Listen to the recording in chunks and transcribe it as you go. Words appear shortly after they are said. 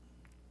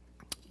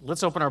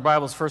Let's open our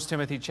Bibles, 1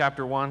 Timothy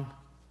chapter 1.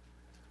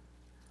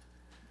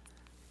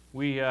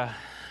 We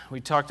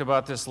talked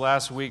about this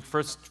last week,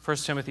 1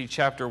 Timothy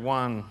chapter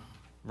 1,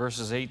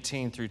 verses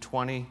 18 through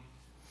 20. He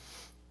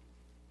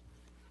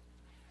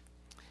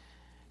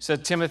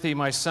said, Timothy,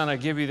 my son, I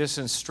give you this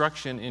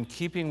instruction in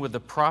keeping with the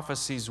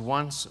prophecies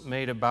once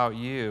made about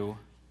you,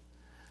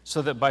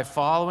 so that by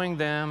following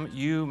them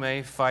you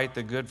may fight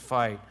the good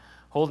fight,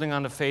 holding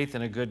on to faith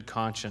and a good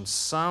conscience.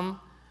 Some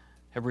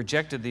have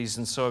rejected these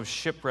and so have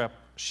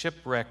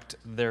shipwrecked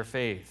their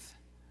faith.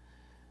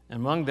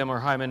 Among them are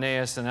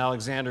Hymenaeus and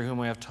Alexander, whom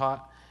I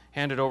have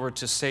handed over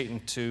to Satan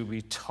to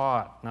be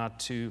taught not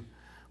to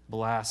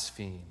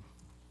blaspheme.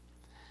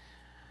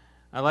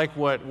 I like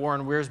what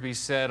Warren Wiersbe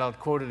said. I'll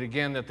quote it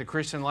again, that the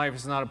Christian life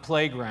is not a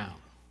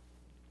playground.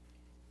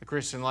 The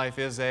Christian life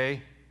is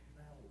a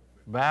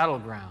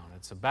battleground.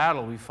 It's a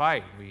battle we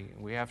fight.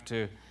 We have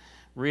to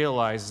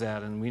realize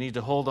that, and we need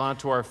to hold on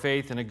to our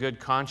faith and a good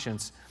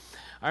conscience.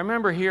 I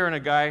remember hearing a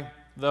guy,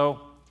 though,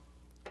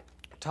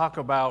 talk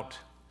about,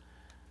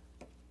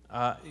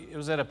 it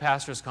was at a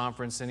pastor's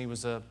conference, and he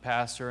was a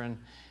pastor, and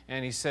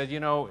he said, you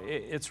know,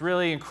 it's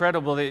really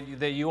incredible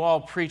that you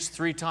all preach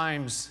 3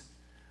 times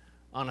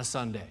on a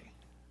Sunday.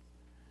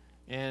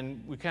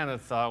 And we kind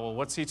of thought, well,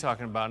 what's he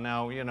talking about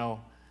now? A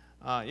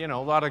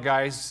lot of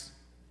guys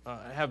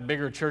have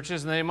bigger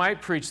churches, and they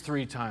might preach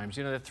 3 times,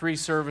 the 3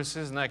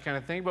 services and that kind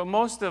of thing. But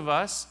most of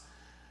us,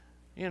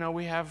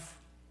 we have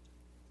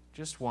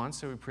just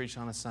once that we preach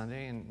on a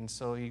Sunday. And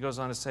so he goes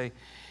on to say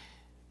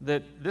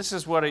that this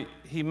is what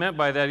he meant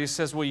by that. He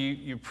says, well,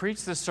 you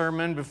preach the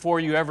sermon before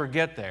you ever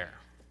get there,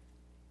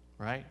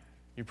 right?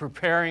 You're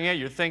preparing it,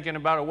 you're thinking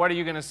about it, what are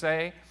you going to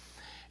say?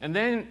 And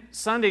then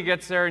Sunday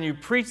gets there and you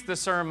preach the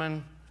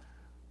sermon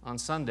on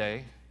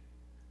Sunday,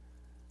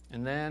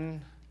 and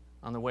then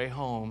on the way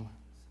home,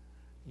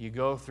 you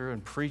go through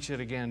and preach it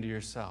again to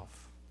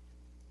yourself.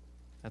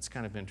 That's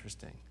kind of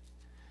interesting.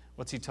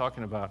 What's he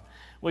talking about?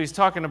 Well, he's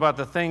talking about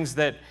the things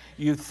that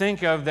you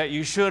think of that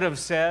you should have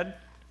said,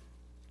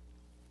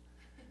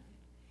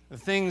 the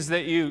things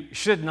that you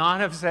should not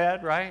have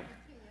said, right?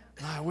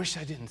 Oh, I wish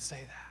I didn't say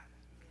that.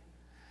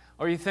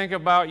 Or you think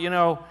about,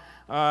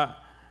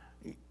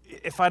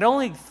 if I'd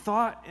only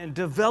thought and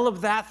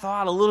developed that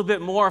thought a little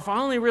bit more, if I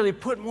only really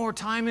put more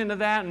time into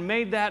that and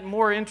made that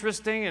more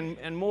interesting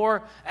and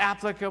more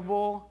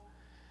applicable,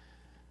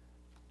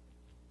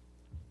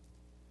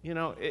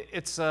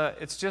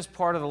 it's just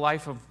part of the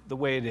life of the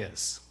way it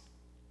is.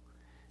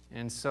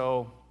 And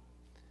so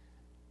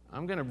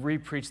I'm going to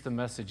re-preach the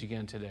message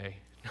again today.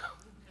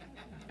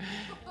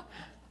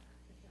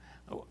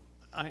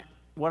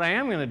 What I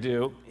am going to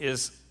do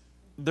is,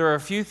 there are a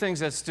few things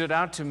that stood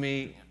out to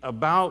me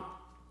about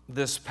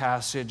this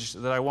passage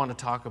that I want to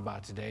talk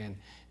about today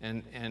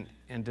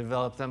and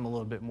develop them a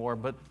little bit more.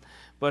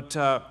 But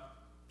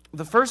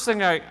the first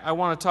thing I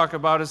want to talk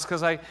about is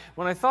because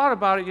when I thought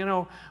about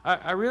it,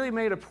 I really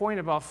made a point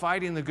about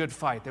fighting the good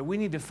fight, that we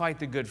need to fight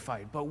the good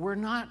fight, but we're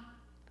not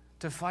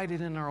to fight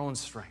it in our own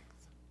strength.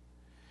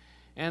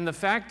 And the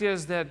fact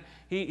is that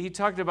he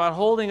talked about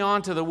holding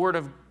on to the Word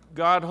of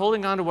God,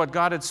 holding on to what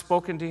God had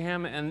spoken to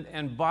him,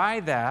 and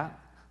by that,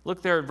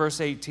 look there at verse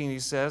 18, he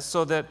says,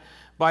 so that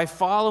by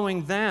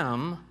following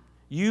them,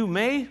 you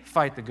may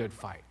fight the good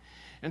fight.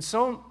 And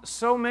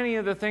so many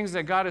of the things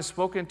that God has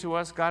spoken to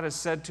us, God has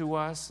said to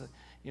us,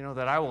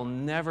 that I will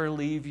never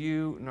leave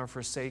you nor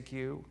forsake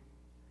you.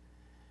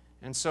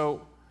 And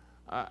so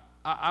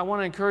I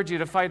want to encourage you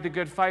to fight the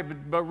good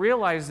fight, but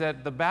realize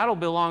that the battle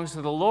belongs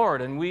to the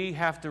Lord, and we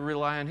have to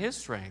rely on His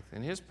strength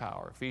and His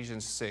power.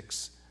 Ephesians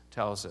 6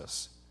 tells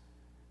us.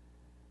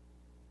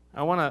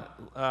 I want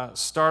to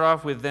start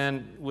off with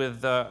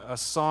a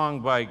song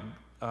by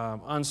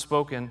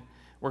Unspoken.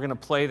 We're going to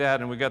play that,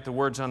 and we got the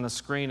words on the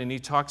screen, and he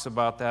talks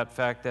about that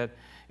fact that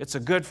it's a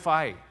good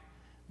fight,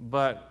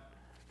 but,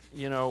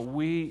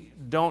 we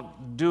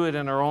don't do it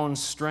in our own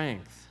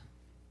strength.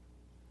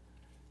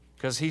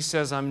 Because he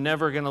says, I'm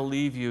never going to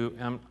leave you.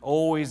 I'm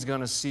always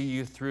going to see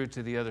you through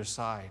to the other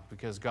side,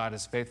 because God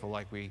is faithful,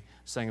 like we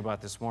sang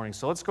about this morning.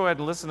 So let's go ahead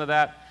and listen to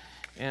that,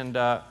 and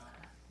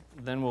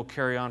then we'll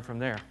carry on from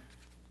there.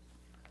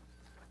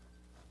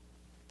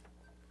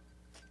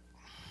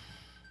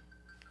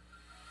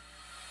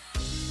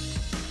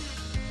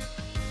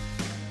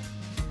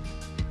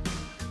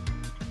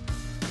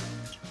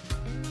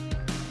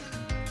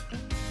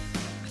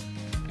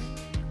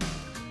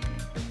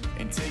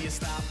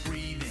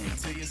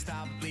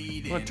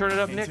 You want to turn it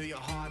up, Nick? Until your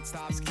heart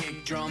stops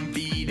kick drum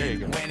beating. There you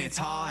go. When it's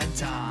hard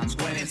times,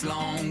 when it's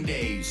long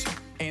days,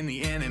 and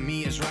the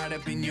enemy is right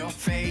up in your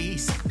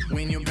face.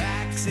 When your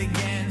back's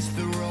against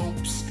the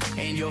ropes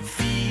and you're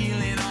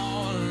feeling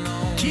all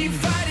alone. Keep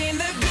fighting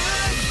the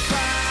good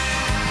fight.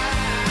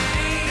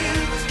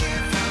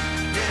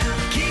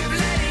 Keep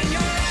letting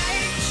your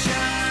light shine.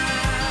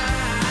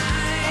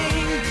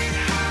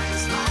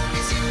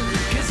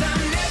 'Cause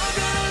I'm never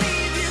gonna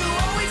leave you,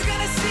 always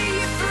gonna see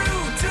you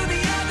through to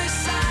the other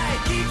side.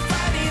 Keep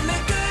fighting the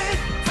good,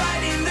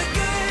 fighting the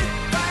good,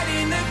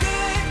 fighting the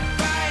good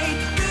fight,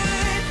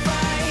 good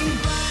fight.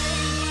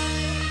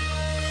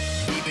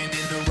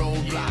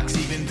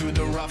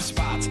 rough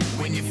spots.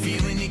 When you're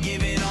feeling you're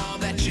giving all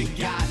that you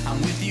got,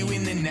 I'm with you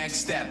in the next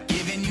step,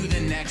 giving you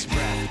the next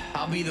breath.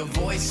 I'll be the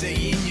voice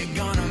saying you're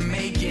gonna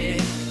make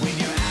it. When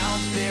you're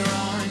out there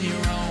on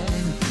your own,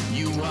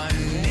 you are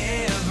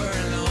never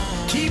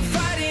alone. Keep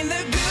fighting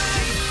the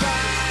good fight.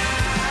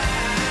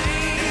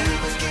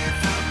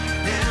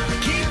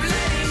 Keep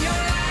letting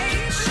your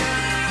light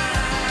shine.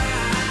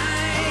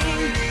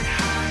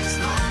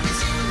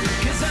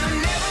 'Cause I'm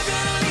never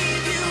gonna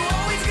leave you,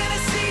 always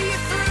gonna see you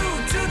through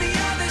to the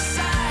other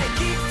side.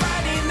 Keep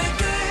fighting the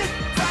good,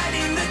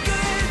 fighting the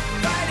good,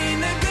 fighting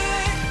the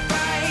good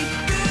fight,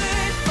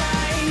 good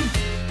fight.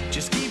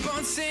 Just keep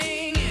on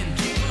singing,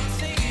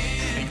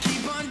 and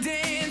keep on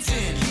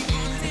dancing.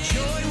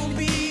 Joy will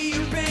be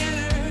your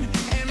banner,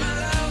 and my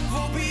love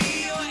will be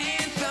your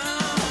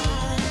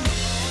anthem.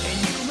 And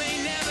you may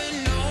never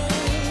know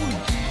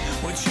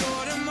what your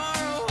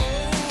tomorrow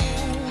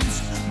holds,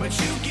 but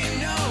you can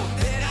know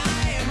that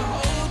I am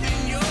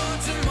holding your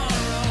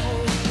tomorrow.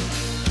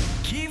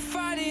 Keep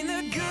fighting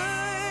the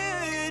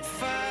good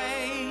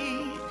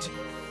fight.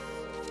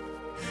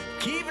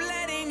 Keep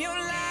letting your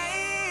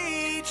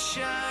light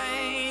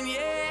shine,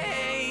 yeah.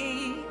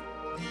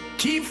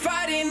 Keep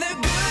fighting the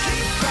good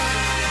fight.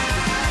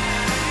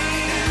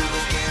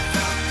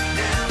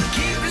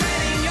 Keep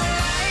letting your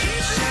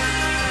light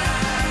shine.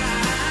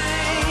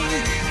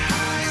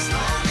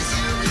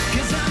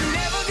 'Cause I'm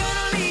never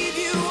gonna leave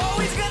you,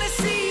 always gonna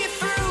see you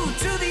through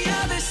to the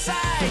other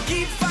side.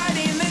 Keep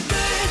fighting the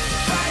good,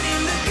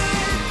 fighting the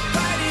good,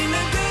 fighting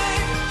the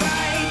good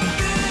fight,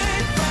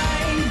 good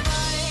fight.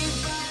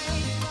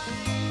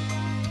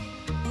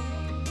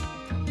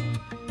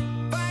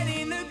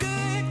 Fighting the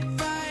good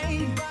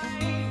fight.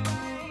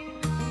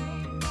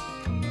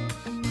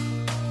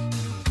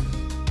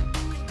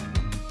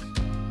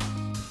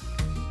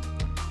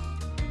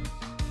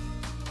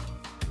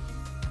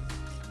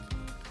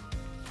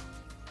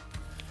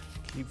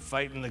 Keep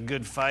fighting the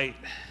good fight.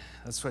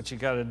 That's what you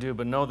got to do.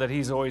 But know that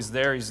He's always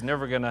there. He's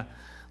never going to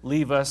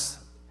leave us.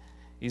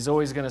 He's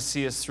always going to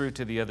see us through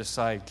to the other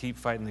side. Keep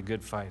fighting the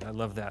good fight. I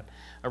love that.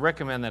 I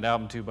recommend that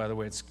album too, by the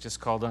way. It's just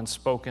called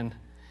Unspoken.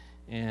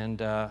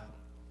 And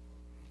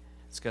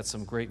it's got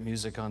some great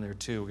music on there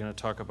too. We're going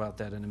to talk about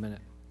that in a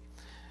minute.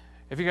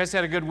 Have you guys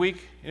had a good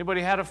week?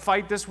 Anybody had a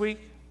fight this week?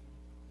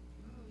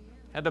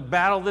 Had to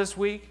battle this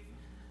week?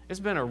 It's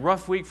been a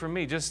rough week for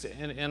me,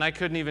 and I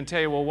couldn't even tell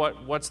you, well,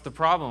 what's the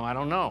problem? I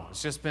don't know.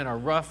 It's just been a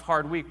rough,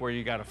 hard week where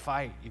you got to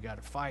fight, you got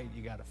to fight,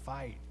 you got to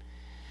fight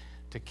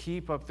to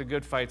keep up the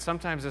good fight.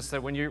 Sometimes it's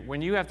that when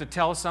you have to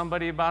tell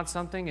somebody about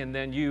something, and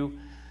then you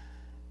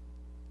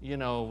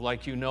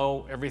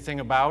know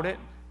everything about it,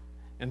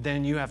 and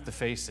then you have to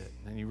face it,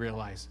 and you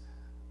realize,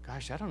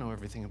 gosh, I don't know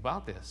everything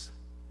about this.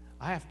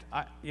 I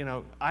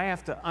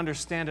have to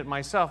understand it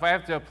myself. I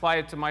have to apply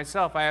it to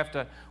myself. I have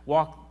to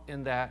walk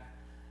in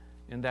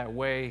that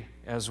way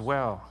as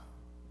well.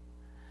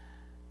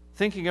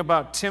 Thinking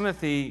about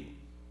Timothy,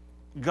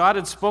 God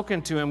had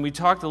spoken to him. We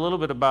talked a little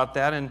bit about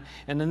that. And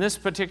in this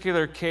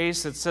particular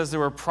case, it says there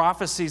were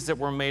prophecies that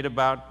were made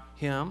about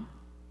him.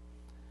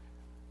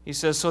 He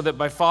says, so that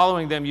by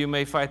following them you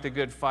may fight the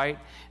good fight.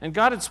 And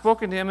God had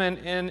spoken to him, and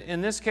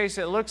in this case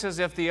it looks as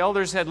if the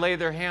elders had laid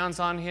their hands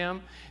on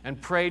him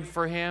and prayed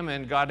for him,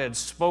 and God had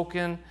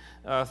spoken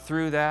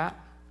through that.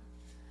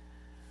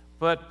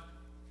 But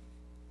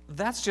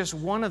that's just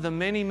one of the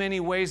many, many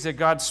ways that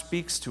God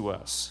speaks to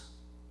us.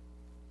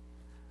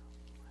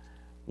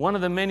 One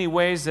of the many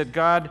ways that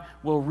God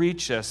will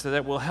reach us,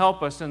 that will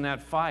help us in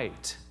that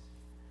fight,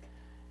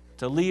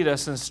 to lead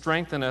us and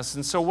strengthen us.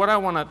 And so what I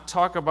want to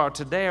talk about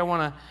today, I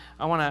want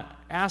to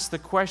ask the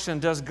question,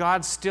 does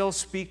God still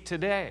speak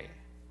today?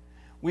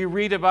 We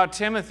read about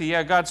Timothy,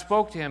 yeah, God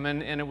spoke to him,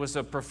 and it was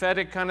a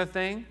prophetic kind of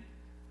thing.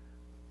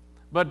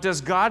 But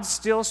does God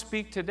still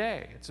speak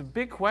today? It's a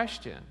big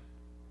question.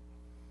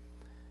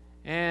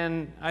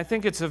 And I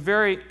think it's a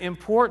very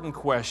important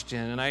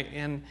question, and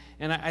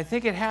I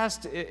think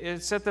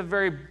it's at the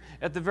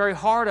very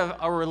heart of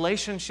a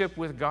relationship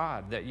with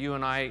God that you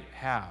and I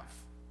have.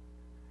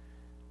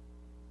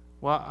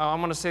 Well, I'm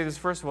going to say this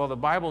first of all. The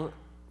Bible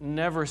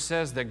never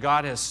says that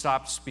God has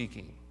stopped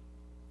speaking,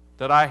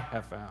 that I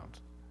have found.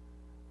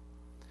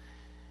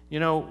 You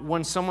know,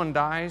 when someone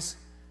dies,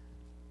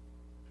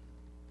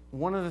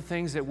 one of the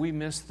things that we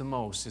miss the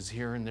most is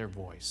hearing their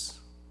voice.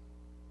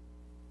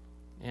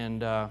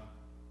 And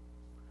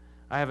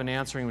I have an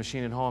answering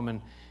machine at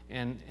home,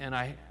 and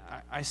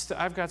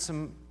I've got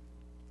some,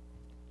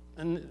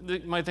 and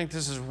you might think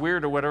this is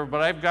weird or whatever,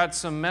 but I've got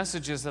some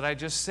messages that I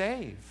just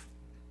save.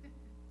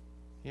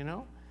 You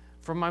know,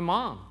 from my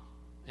mom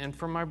and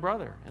from my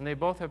brother, and they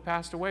both have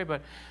passed away.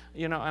 But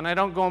and I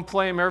don't go and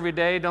play them every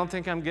day. Don't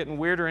think I'm getting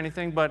weird or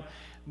anything. But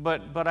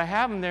I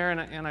have them there,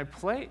 and I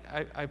played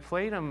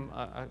them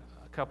a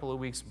couple of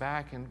weeks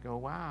back, and go,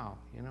 wow,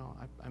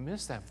 I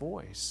miss that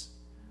voice.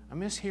 I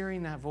miss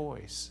hearing that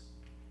voice.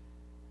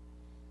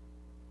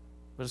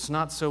 But it's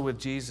not so with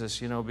Jesus,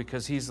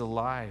 because He's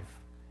alive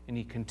and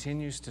He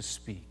continues to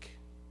speak.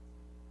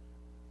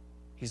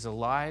 He's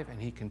alive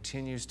and He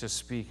continues to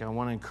speak. I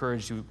want to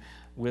encourage you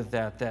with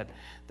that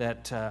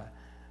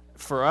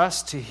for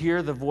us to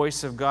hear the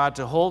voice of God,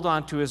 to hold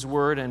on to His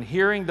Word, and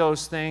hearing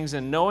those things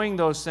and knowing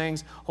those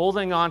things,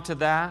 holding on to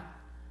that.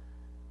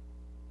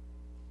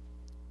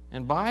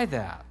 And by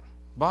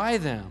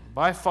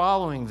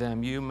following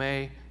them, you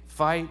may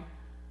fight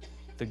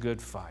the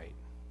good fight.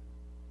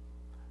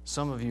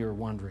 Some of you are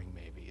wondering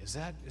maybe, is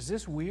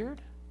this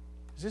weird?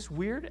 Is this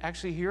weird,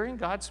 actually hearing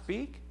God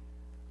speak?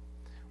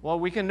 Well,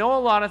 we can know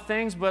a lot of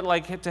things, but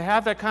like to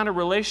have that kind of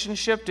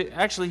relationship, to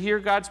actually hear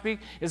God speak,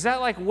 is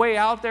that like way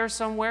out there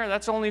somewhere?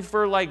 That's only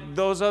for like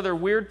those other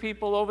weird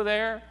people over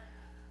there?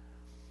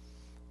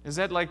 Is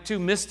that like too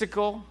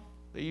mystical?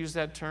 They use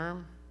that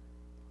term?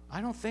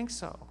 I don't think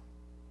so.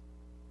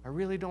 I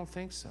really don't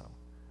think so.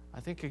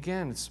 I think,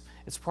 again,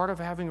 it's part of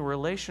having a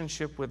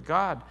relationship with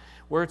God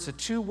where it's a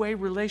two-way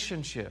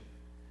relationship.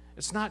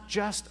 It's not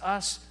just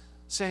us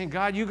saying,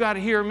 God, you got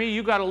to hear me,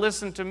 you got to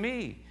listen to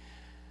me.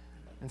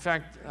 In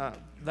fact,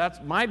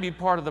 that might be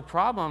part of the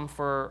problem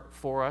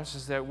for us,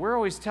 is that we're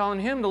always telling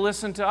Him to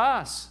listen to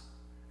us.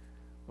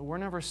 But we're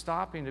never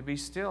stopping to be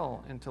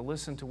still and to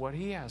listen to what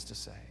He has to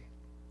say,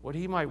 what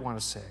He might want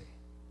to say.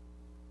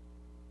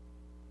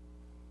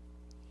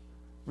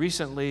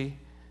 Recently,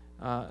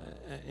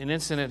 an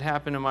incident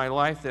happened in my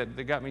life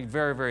that got me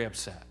very, very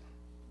upset.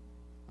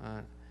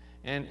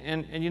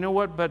 And you know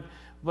what?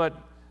 But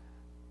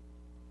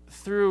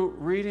through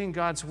reading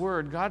God's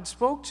Word, God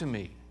spoke to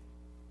me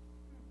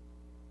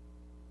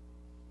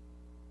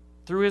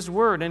through His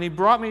Word, and He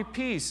brought me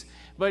peace.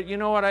 But you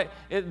know what?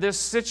 This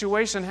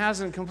situation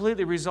hasn't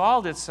completely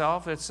resolved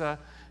itself. It's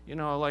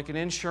like an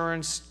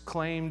insurance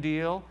claim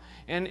deal,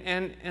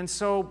 and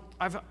so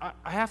I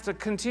have to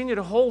continue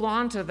to hold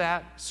on to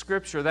that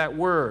Scripture, that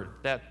Word,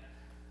 that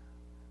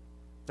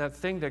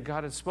thing that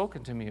God had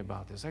spoken to me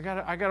about this. I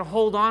got to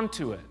hold on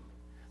to it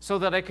so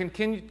that I can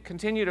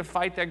continue to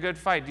fight that good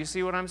fight. Do you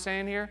see what I'm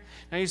saying here?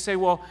 Now you say,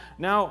 well,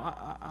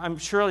 now I'm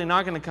surely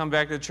not going to come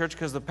back to the church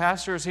because the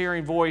pastor is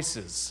hearing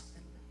voices.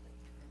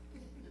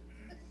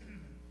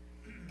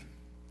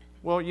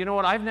 Well, you know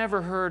what? I've never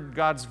heard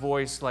God's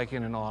voice like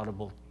in an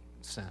audible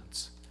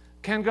sense.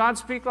 Can God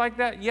speak like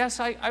that? Yes,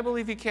 I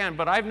believe He can,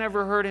 but I've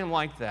never heard Him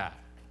like that.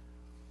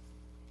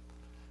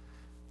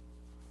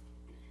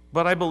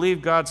 But I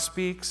believe God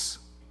speaks,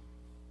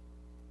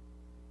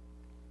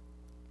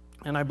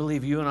 and I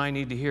believe you and I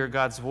need to hear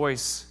God's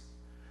voice.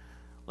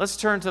 Let's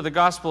turn to the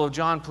Gospel of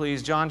John,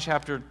 please. John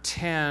chapter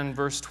 10,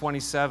 verse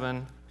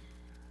 27.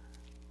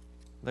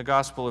 The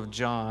Gospel of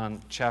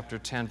John, chapter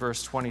 10,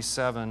 verse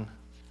 27.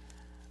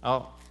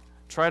 I'll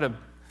try to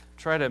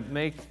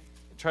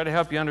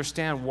help you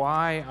understand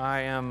why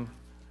I am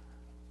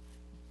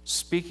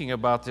speaking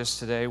about this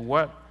today.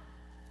 What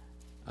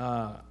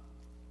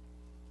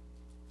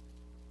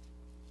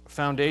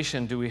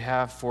foundation do we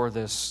have for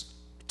this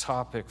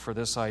topic, for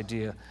this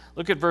idea?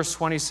 Look at verse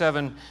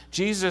 27.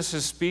 Jesus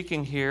is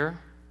speaking here,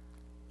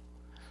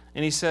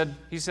 and he said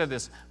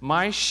this,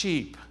 "My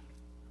sheep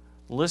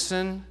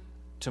listen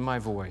to my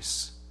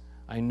voice.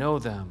 I know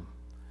them,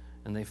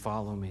 and they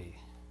follow me."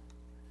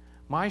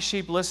 My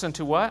sheep listen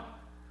to what?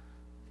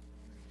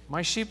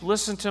 My sheep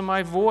listen to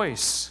my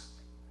voice,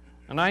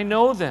 and I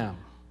know them,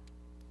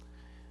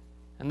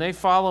 and they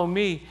follow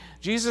me.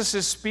 Jesus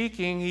is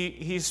speaking.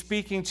 He's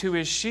speaking to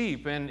His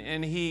sheep,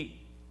 and He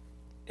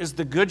is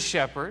the good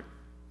shepherd.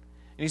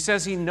 And He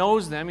says He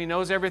knows them. He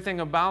knows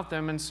everything about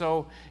them, and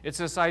so it's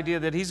this idea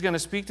that He's going to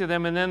speak to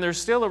them, and then there's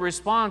still a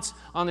response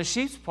on the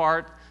sheep's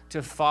part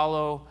to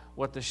follow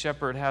what the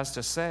shepherd has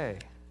to say.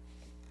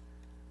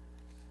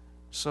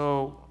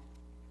 So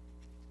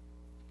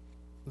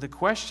the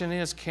question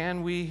is,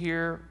 can we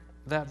hear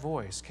that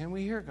voice? Can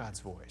we hear God's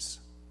voice?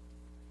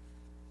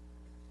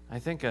 I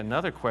think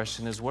another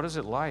question is, what is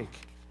it like?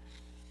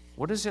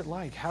 What is it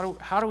like?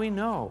 How do we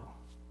know?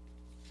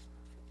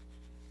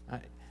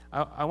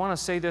 I want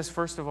to say this,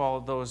 first of all,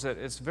 though, is that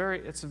it's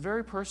a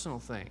very personal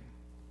thing.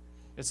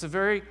 It's a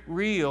very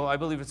real, I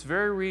believe it's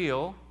very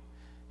real.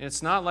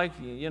 It's not like,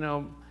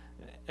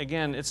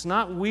 again, it's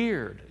not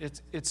weird.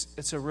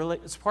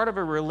 It's part of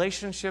a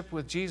relationship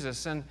with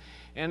Jesus,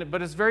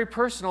 but it's very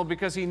personal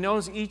because He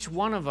knows each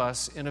one of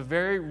us in a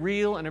very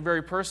real and a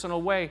very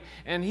personal way,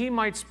 and He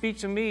might speak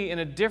to me in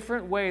a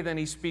different way than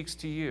He speaks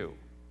to you.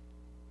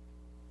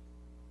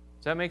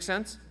 Does that make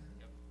sense?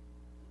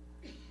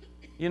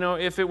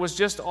 If it was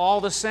just all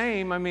the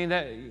same, I mean,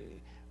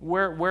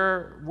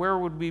 where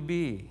would we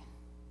be?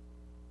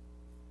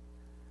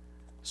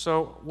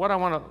 So what I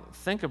want to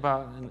think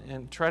about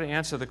and try to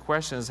answer the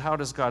question is, how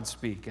does God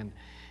speak?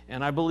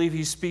 And I believe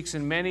He speaks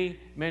in many,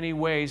 many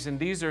ways, and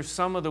these are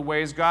some of the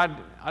ways God,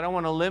 I don't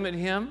want to limit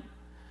Him,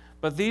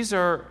 but these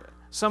are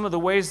some of the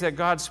ways that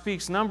God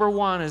speaks. Number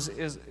one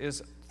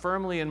is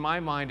firmly in my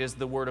mind is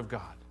the Word of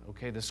God,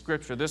 okay, the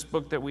Scripture, this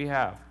book that we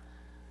have.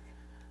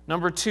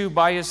 Number two,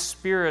 by His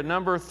Spirit.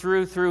 Number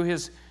three, through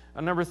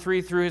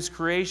His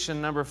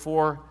creation. Number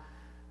four,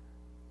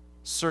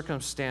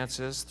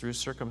 through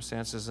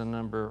circumstances, and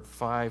number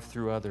five,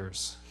 through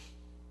others.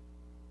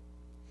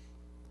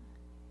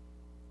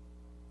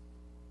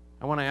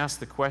 I want to ask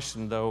the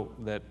question, though,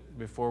 that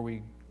before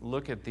we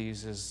look at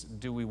these is,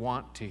 do we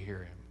want to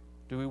hear him?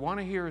 Do we want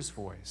to hear his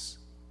voice?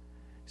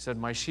 He said,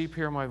 my sheep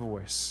hear my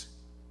voice.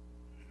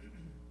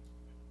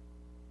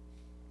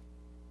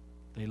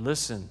 They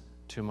listen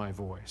to my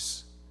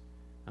voice,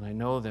 and I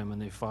know them,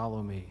 and they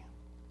follow me.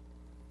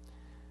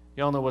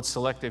 Y'all know what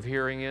selective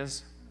hearing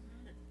is?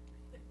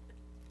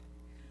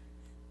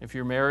 If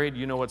you're married,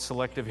 you know what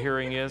selective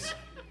hearing is.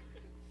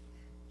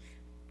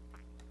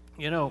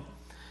 You know,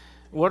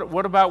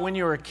 what about when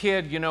you were a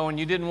kid, and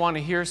you didn't want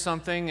to hear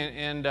something,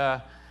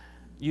 and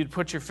you'd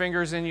put your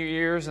fingers in your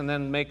ears and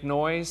then make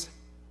noise,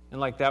 and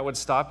like that would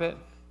stop it?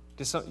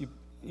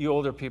 You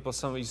older people,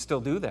 some of you still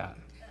do that.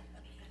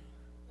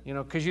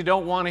 Because you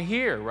don't want to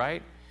hear,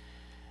 right?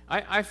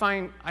 I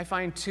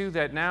find too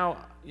that now,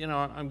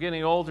 I'm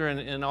getting older,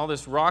 and all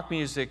this rock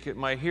music,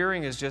 my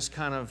hearing is just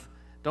kind of,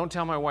 don't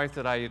tell my wife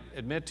that I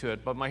admit to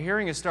it, but my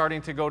hearing is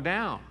starting to go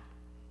down.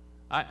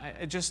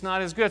 It's just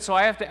not as good. So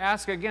I have to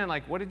ask again,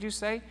 like, what did you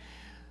say?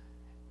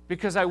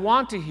 Because I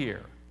want to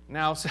hear.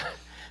 Now,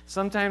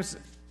 sometimes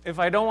if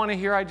I don't want to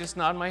hear, I just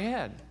nod my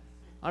head.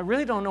 I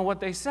really don't know what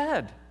they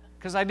said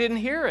because I didn't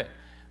hear it.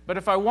 But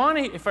if I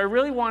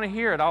really want to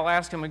hear it, I'll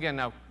ask him again.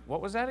 Now,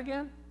 what was that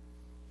again?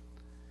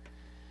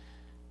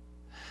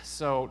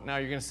 So now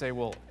you're going to say,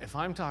 well, if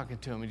I'm talking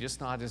to him, he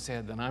just nodded his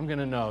head, then I'm going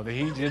to know that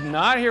he did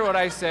not hear what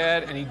I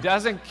said, and he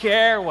doesn't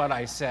care what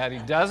I said. He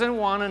doesn't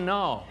want to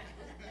know.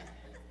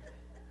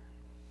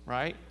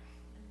 Right?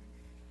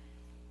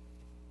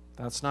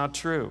 That's not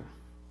true.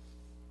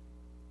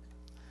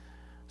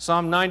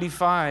 Psalm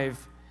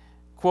 95,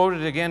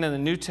 quoted again in the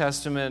New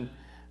Testament,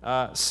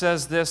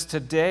 says this,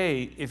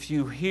 today, if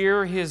you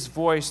hear his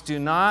voice, do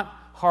not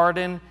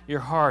harden your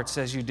hearts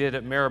as you did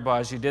at Meribah,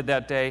 as you did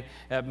that day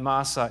at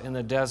Massah in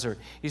the desert.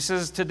 He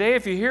says, today,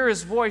 if you hear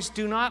his voice,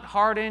 do not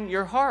harden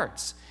your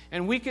hearts.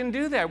 And we can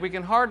do that. We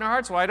can harden our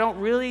hearts. Well, I don't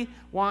really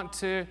want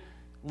to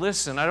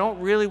listen. I don't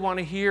really want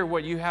to hear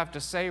what you have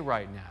to say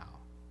right now.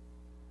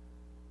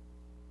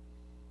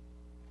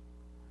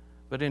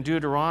 But in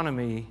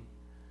Deuteronomy,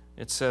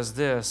 it says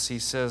this. He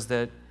says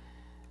that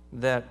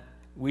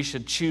we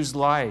should choose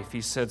life.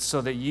 He said,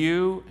 so that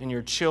you and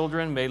your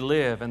children may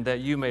live and that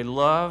you may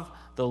love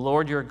the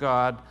Lord your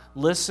God,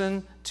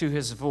 listen to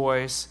his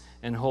voice,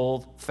 and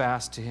hold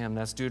fast to him.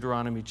 That's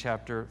Deuteronomy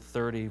chapter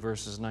 30,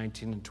 verses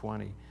 19 and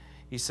 20.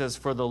 He says,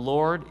 for the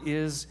Lord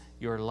is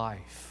your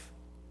life.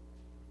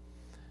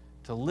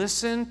 To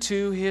listen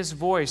to his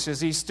voice. Is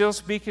he still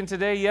speaking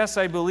today? Yes,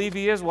 I believe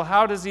he is. Well,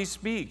 how does he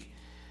speak?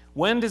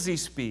 When does he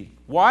speak?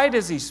 Why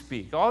does he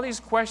speak? All these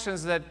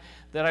questions that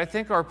I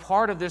think are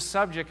part of this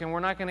subject, and we're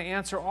not going to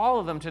answer all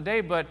of them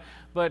today, but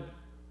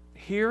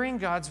hearing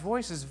God's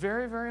voice is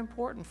very, very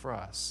important for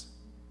us.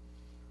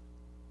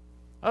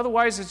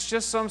 Otherwise, it's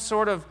just some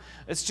sort of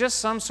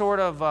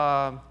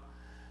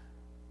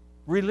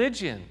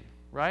religion,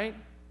 right?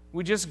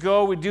 We just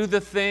go, we do the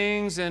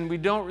things, and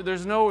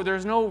there's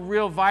no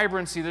real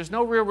vibrancy, there's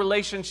no real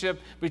relationship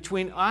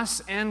between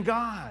us and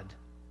God.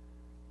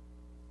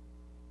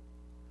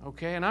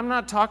 Okay, and I'm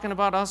not talking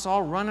about us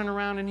all running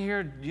around in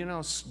here,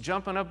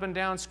 jumping up and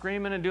down,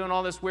 screaming and doing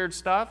all this weird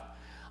stuff.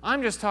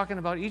 I'm just talking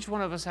about each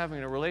one of us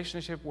having a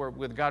relationship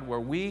with God where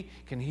we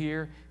can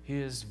hear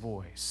his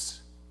voice.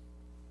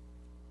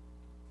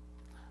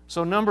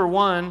 So number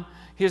one,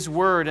 his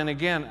word. And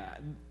again,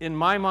 in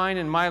my mind,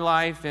 in my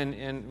life,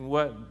 and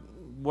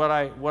what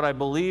I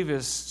believe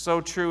is so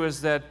true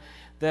is that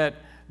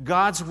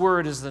God's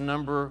word is the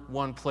number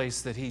one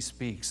place that he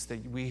speaks,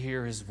 that we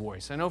hear his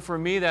voice. I know for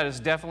me that is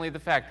definitely the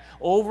fact.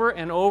 Over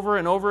and over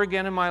and over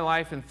again in my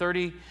life, in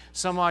 30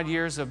 some odd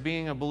years of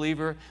being a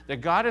believer, that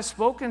God has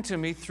spoken to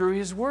me through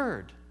his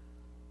word.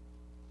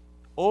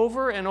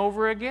 Over and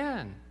over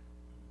again.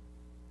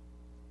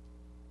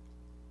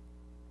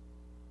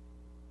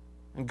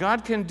 And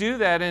God can do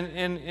that,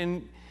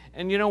 and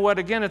you know what,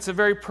 again, it's a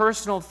very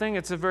personal thing,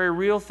 it's a very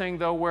real thing,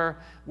 though, where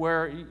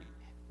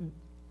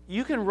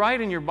you can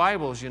write in your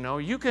Bibles,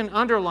 you can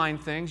underline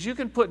things, you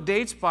can put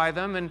dates by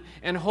them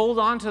and hold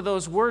on to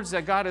those words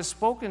that God has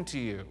spoken to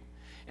you.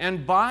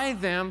 And by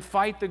them,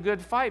 fight the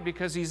good fight,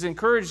 because he's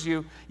encouraged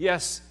you,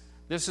 yes,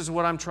 this is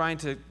what I'm trying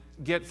to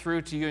get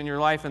through to you in your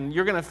life, and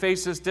you're going to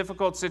face this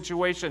difficult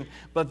situation,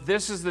 but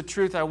this is the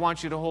truth I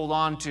want you to hold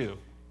on to.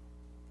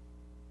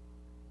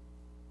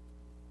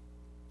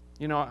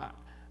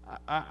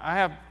 I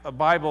have a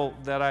Bible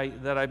that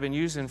I've been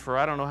using for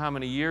I don't know how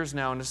many years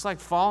now, and it's like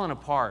falling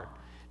apart.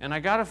 And I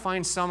got to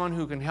find someone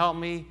who can help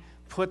me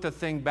put the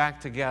thing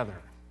back together.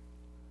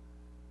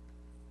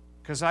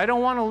 Because I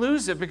don't want to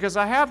lose it, because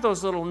I have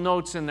those little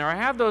notes in there. I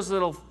have those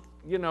little,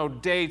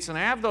 dates, and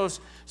I have those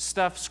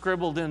stuff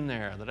scribbled in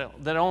there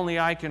that only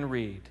I can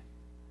read.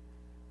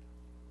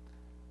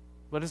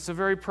 But it's a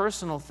very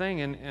personal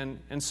thing,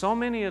 and so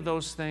many of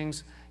those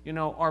things,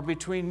 are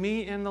between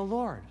me and the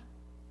Lord.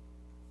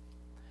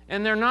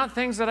 And they're not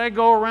things that I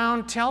go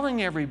around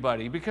telling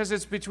everybody, because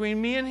it's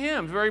between me and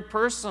him, very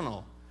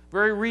personal.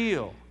 Very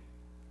real.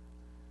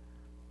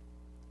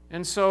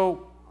 And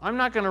so I'm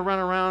not going to run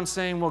around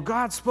saying, well,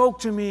 God spoke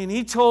to me and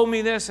He told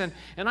me this. And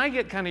I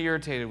get kind of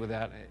irritated with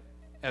that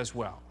as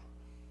well.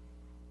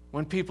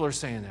 When people are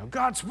saying that,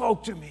 God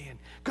spoke to me and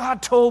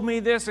God told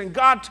me this and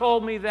God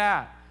told me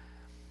that.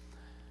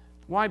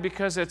 Why?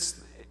 Because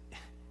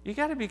you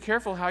got to be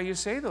careful how you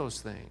say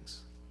those things.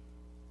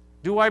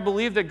 Do I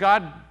believe that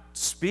God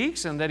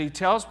speaks and that He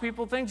tells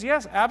people things?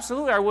 Yes,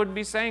 absolutely. I wouldn't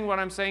be saying what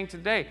I'm saying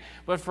today.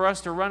 But for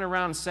us to run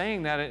around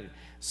saying that,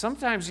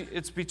 sometimes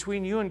it's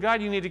between you and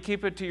God. You need to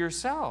keep it to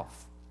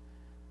yourself.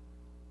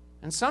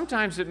 And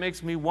sometimes it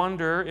makes me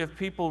wonder if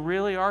people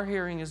really are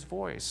hearing His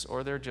voice,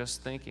 or they're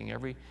just thinking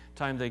every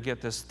time they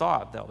get this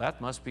thought,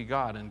 that must be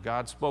God, and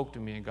God spoke to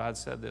me, and God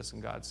said this,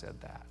 and God said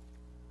that.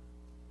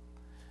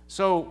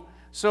 So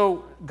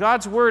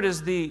God's Word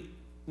is the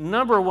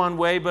number one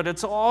way, but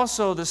it's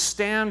also the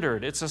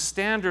standard. It's a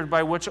standard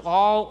by which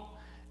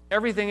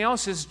everything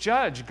else is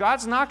judged.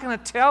 God's not going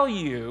to tell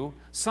you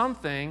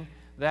something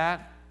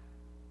that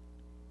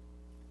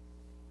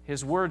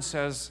His Word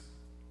says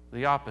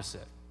the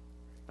opposite.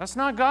 That's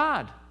not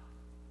God.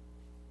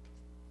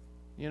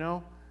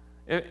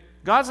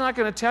 God's not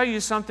going to tell you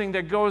something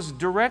that goes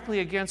directly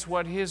against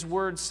what His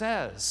Word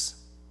says.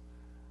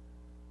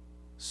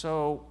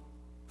 So,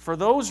 for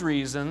those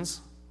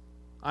reasons,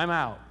 I'm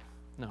out.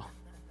 No.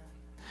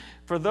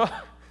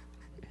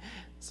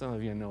 Some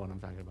of you know what I'm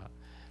talking about.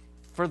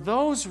 For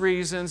those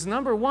reasons,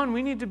 number one,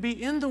 we need to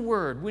be in the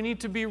Word. We need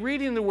to be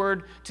reading the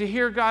Word to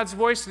hear God's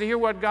voice, to hear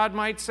what God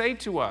might say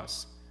to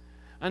us.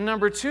 And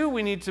number two,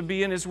 we need to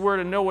be in His Word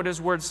and know what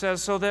His Word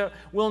says so that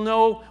we'll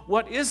know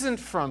what isn't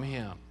from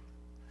Him.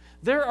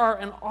 There are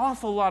an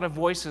awful lot of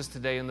voices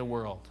today in the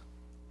world.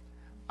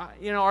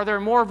 Are there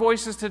more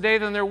voices today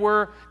than there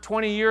were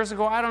 20 years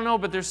ago? I don't know,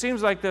 but there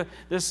seems like a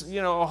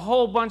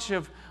whole bunch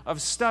of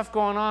stuff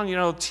going on,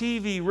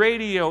 TV,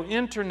 radio,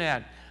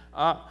 internet,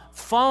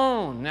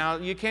 phone. Now,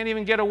 you can't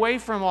even get away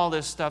from all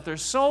this stuff.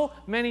 There's so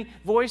many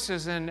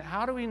voices, and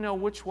how do we know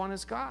which one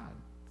is God?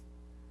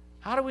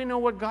 How do we know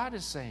what God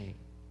is saying?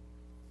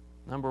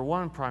 Number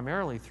one,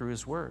 primarily through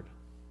His Word.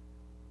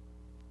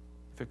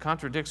 If it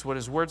contradicts what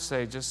His Word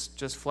say,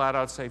 just flat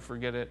out say,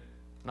 forget it,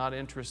 not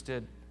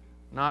interested,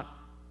 not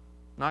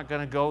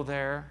going to go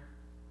there.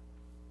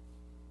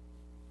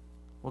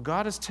 Well,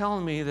 God is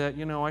telling me that,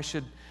 I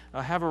should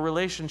have a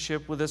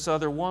relationship with this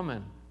other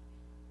woman.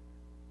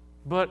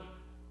 But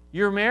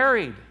you're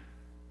married.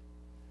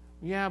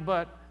 Yeah,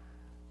 but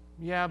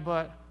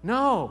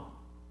no.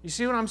 You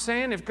see what I'm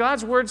saying? If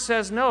God's Word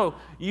says no,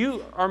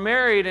 you are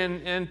married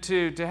and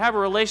to have a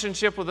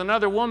relationship with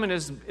another woman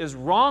is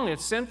wrong,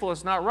 it's sinful,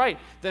 it's not right,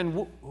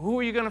 then who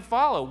are you going to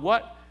follow?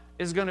 What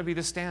is going to be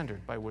the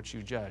standard by which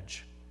you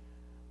judge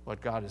what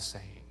God is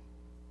saying?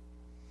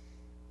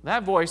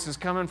 That voice is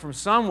coming from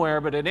somewhere,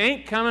 but it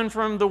ain't coming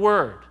from the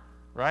Word,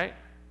 right?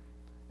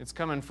 It's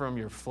coming from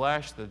your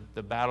flesh,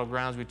 the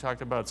battlegrounds we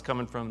talked about. It's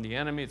coming from the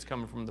enemy. It's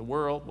coming from the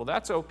world. Well,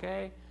 that's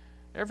okay.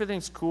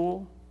 Everything's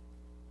cool.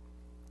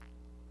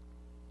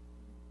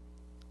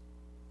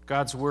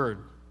 God's Word.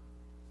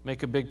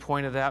 Make a big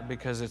point of that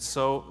because it's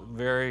so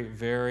very,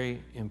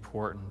 very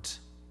important.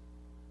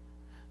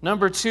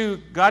 Number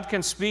two, God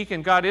can speak,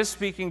 and God is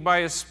speaking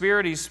by His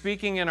Spirit. He's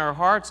speaking in our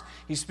hearts.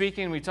 He's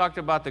speaking, we talked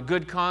about the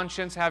good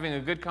conscience, having a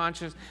good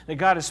conscience, that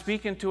God is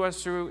speaking to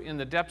us through in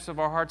the depths of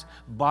our hearts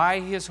by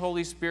His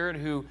Holy Spirit,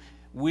 who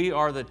we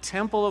are the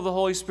temple of the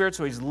Holy Spirit,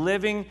 so He's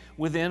living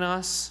within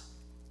us.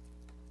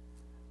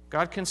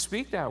 God can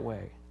speak that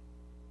way.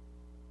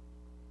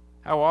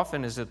 How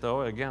often is it,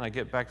 though? Again, I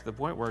get back to the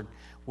point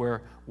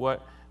where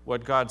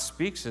what God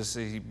speaks is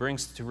He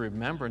brings to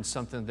remembrance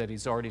something that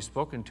He's already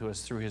spoken to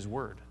us through His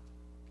Word.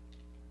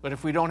 But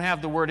if we don't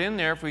have the Word in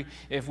there,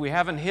 if we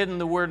haven't hidden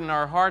the Word in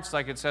our hearts,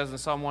 like it says in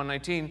Psalm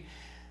 119,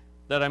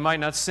 that I might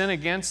not sin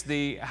against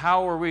Thee,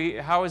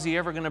 how is He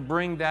ever going to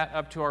bring that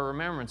up to our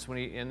remembrance?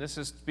 And this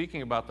is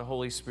speaking about the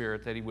Holy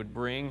Spirit, that He would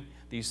bring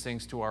these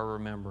things to our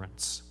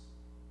remembrance.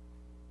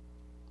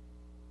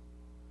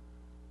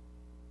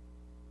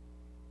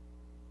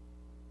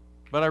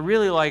 But I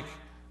really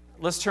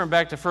let's turn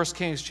back to 1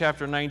 Kings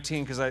chapter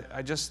 19, because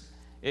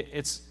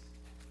it's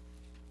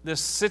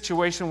this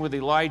situation with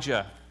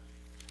Elijah.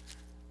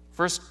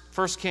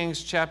 1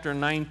 Kings chapter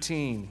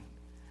 19.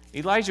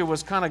 Elijah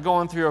was kind of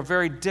going through a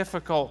very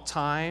difficult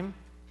time.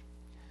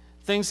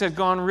 Things had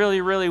gone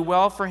really, really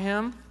well for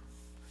him.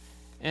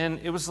 And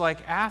it was like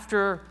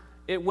after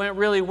it went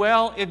really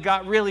well, it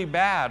got really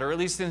bad, or at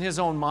least in his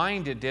own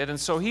mind it did. And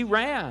so he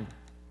ran.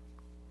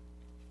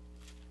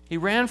 He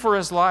ran for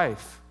his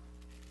life.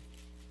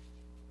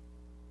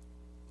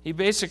 He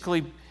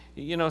basically,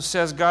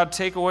 says, God,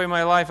 take away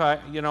my life.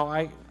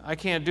 I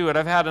can't do it.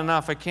 I've had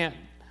enough. I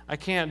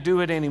can't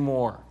do it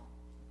anymore.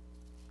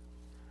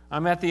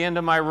 I'm at the end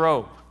of my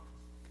rope.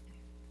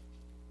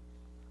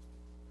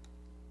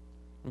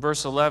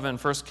 Verse 11,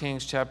 1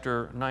 Kings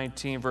chapter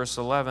 19, verse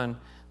 11,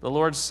 the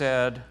Lord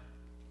said,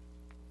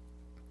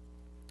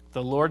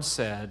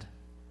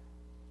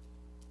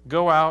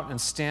 go out and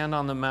stand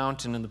on the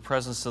mountain in the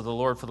presence of the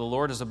Lord, for the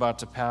Lord is about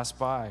to pass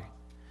by.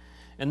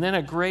 And then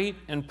a great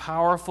and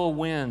powerful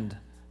wind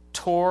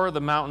tore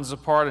the mountains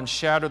apart and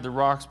shattered the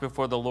rocks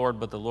before the Lord,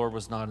 but the Lord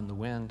was not in the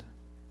wind.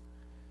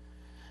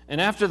 And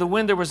after the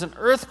wind there was an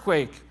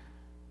earthquake,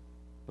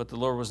 but the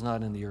Lord was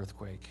not in the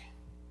earthquake.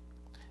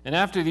 And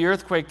after the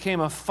earthquake came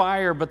a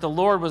fire, but the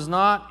Lord was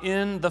not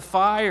in the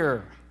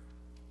fire.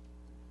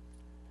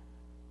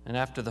 And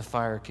after the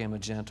fire came a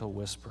gentle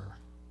whisper.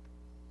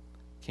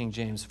 King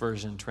James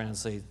Version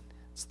translates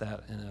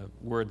that in a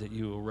word that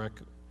you will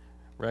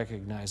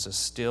recognize, a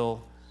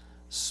still,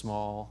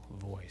 small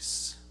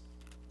voice.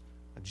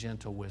 A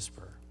gentle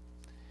whisper.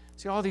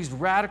 See, all these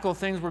radical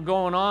things were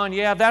going on.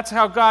 Yeah, that's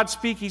how God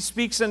speaks. He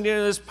speaks in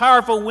this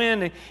powerful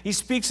wind. He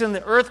speaks in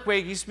the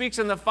earthquake. He speaks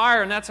in the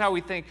fire. And that's how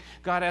we think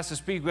God has to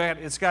speak.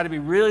 It's got to be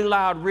really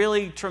loud,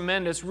 really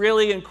tremendous,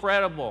 really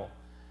incredible.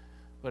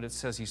 But it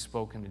says he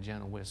spoke in a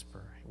gentle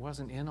whisper. He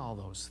wasn't in all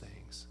those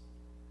things.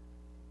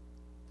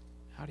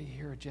 How do you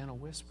hear a gentle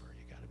whisper?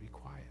 You got to be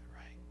quiet,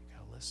 right? You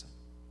got to listen.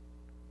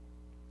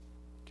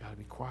 You got to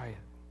be quiet.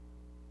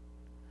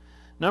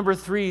 Number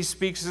 3, he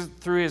speaks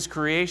through his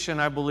creation,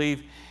 I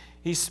believe.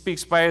 He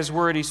speaks by his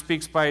word. He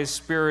speaks by his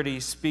spirit. He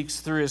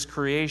speaks through his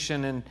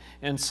creation.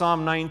 And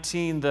Psalm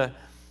 19,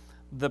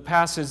 the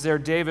passage there,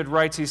 David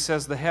writes, he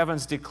says, the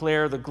heavens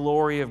declare the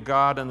glory of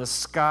God, and the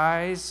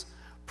skies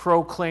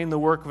proclaim the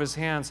work of his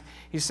hands.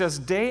 He says,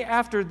 day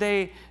after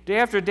day,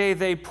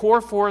 they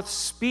pour forth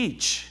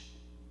speech.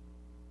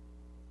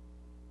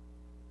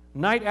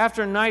 Night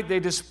after night, they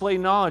display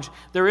knowledge.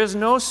 There is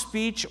no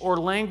speech or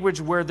language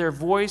where their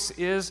voice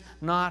is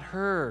not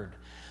heard.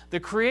 The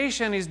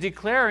creation is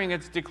declaring,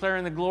 it's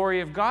declaring the glory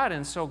of God,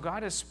 and so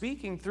God is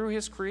speaking through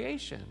his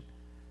creation.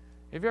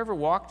 Have you ever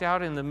walked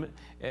out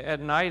at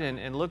night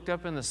and looked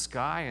up in the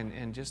sky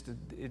and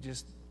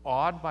just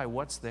awed by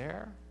what's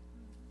there?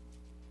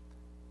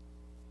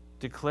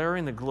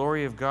 Declaring the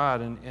glory of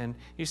God. And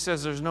he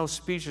says there's no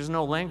speech, there's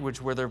no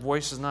language where their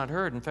voice is not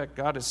heard. In fact,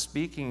 God is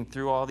speaking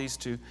through all these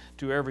to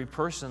every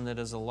person that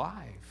is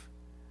alive.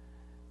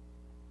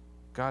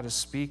 God is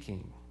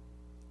speaking.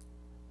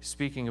 He's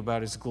speaking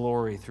about his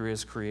glory through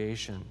his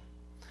creation.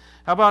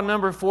 How about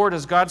number 4?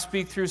 Does God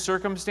speak through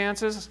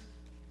circumstances?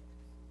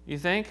 You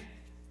think?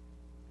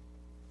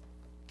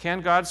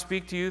 Can God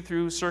speak to you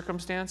through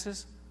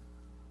circumstances?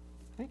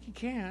 I think he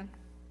can.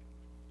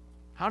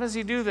 How does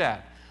he do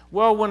that?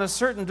 Well, when a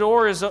certain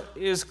door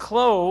is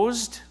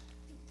closed,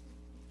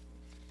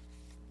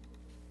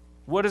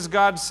 what is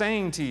God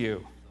saying to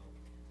you?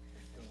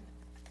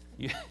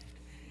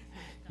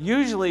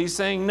 Usually he's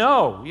saying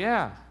no,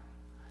 yeah.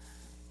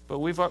 But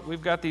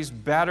we've got these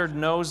battered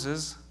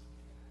noses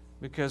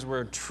because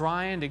we're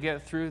trying to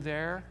get through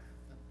there.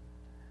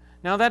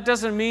 Now that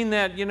doesn't mean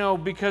that,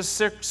 because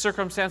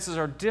circumstances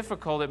are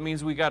difficult, it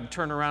means we got to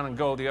turn around and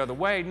go the other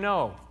way.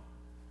 No.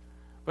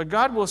 But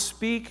God will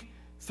speak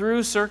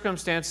through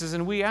circumstances,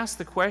 and we ask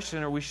the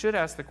question, or we should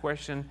ask the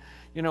question,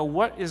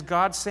 what is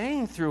God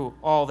saying through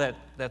all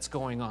that's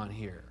going on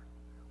here?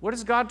 What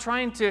is God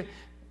trying to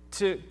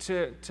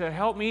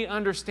help me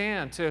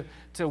understand,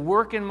 to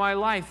work in my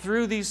life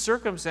through these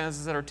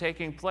circumstances that are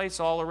taking place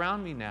all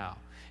around me now?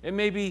 It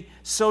may be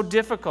so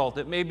difficult,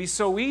 it may be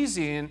so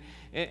easy, and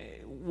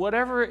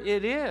whatever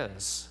it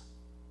is.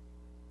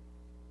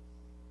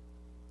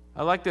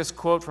 I like this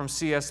quote from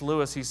C.S.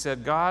 Lewis. He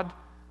said, God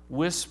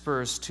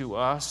whispers to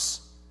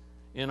us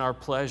in our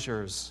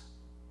pleasures.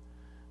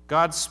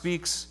 God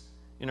speaks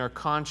in our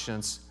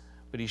conscience,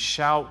 but he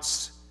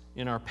shouts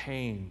in our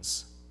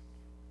pains.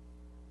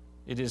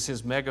 It is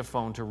his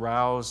megaphone to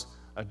rouse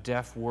a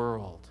deaf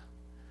world.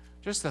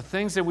 Just the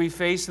things that we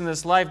face in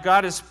this life,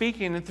 God is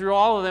speaking and through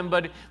all of them,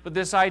 but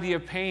this idea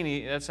of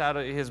pain, that's out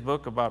of his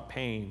book about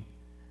pain.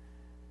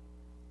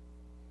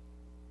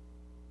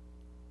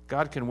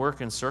 God can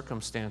work in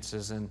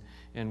circumstances,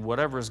 and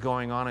whatever is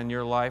going on in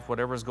your life,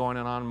 whatever is going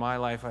on in my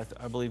life,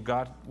 I believe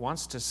God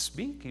wants to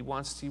speak. He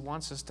wants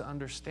us to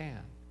understand.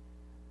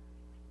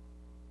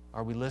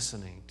 Are we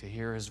listening to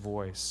hear his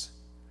voice?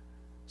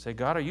 Say,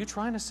 God, are you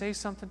trying to say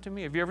something to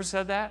me? Have you ever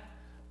said that?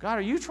 God,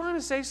 are you trying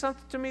to say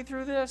something to me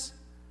through this?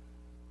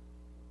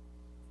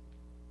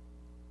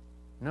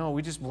 No,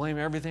 we just blame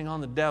everything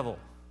on the devil.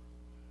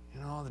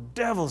 The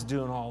devil's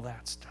doing all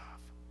that stuff.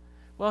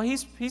 Well,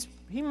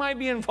 he might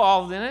be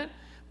involved in it,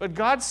 but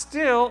God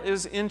still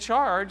is in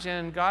charge,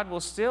 and God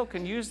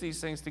can use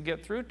these things to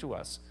get through to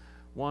us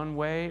one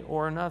way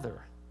or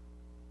another.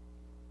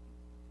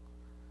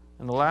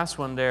 And the last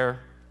one there,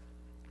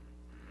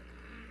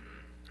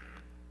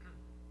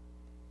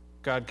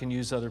 God can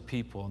use other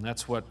people, and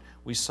that's what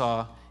we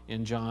saw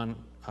in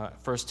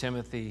 1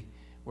 Timothy,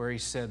 where he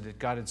said that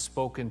God had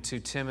spoken to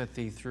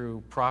Timothy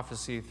through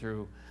prophecy,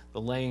 through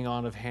the laying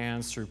on of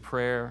hands, through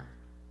prayer.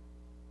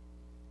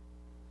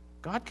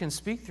 God can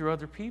speak through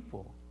other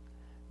people.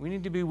 We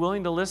need to be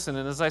willing to listen.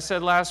 And as I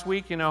said last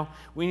week,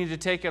 we need to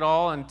take it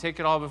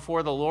all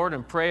before the Lord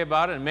and pray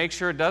about it and make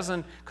sure it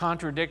doesn't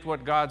contradict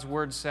what God's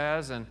Word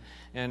says, and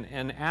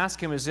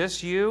ask him, is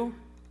this you?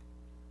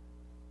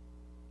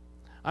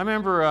 I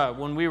remember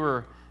when we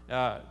were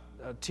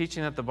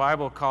teaching at the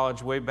Bible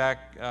college way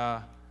back,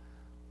 I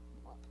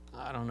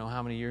don't know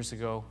how many years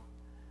ago,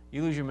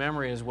 You lose your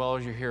memory as well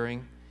as your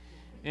hearing.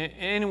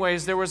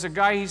 Anyways, there was a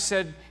guy, he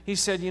said,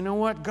 you know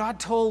what? God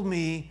told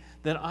me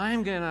that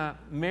I'm going to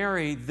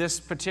marry this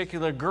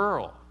particular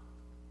girl.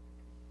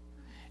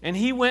 And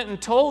he went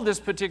and told this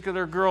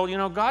particular girl, you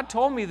know, God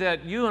told me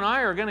that you and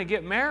I are going to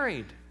get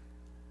married.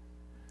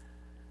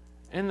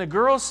 And the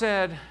girl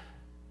said,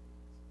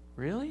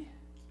 really?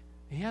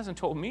 He hasn't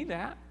told me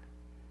that.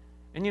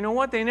 And you know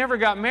what? They never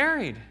got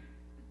married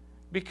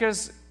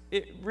because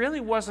it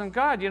really wasn't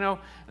God. You know,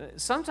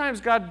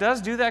 sometimes God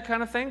does do that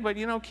kind of thing, but,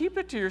 you know, keep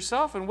it to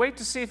yourself and wait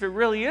to see if it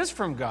really is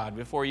from God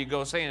before you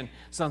go saying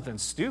something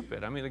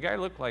stupid. I mean, the guy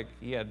looked like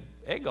he had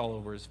egg all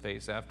over his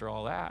face after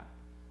all that.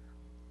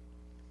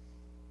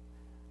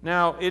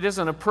 Now, it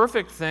isn't a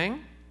perfect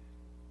thing,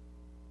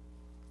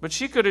 but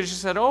she could have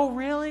just said, oh,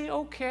 really?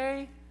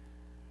 Okay.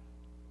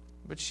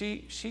 But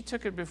she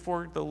took it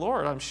before the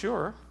Lord, I'm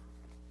sure,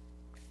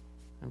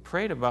 and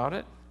prayed about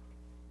it.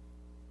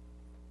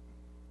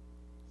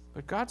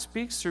 But God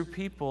speaks through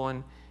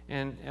people,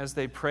 and as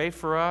they pray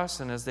for us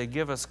and as they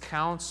give us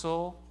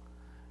counsel,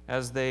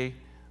 as we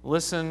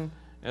listen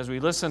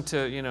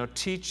to, you know,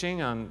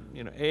 teaching on,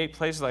 you know,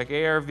 places like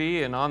ARV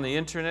and on the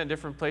internet,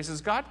 different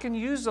places, God can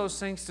use those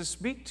things to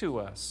speak to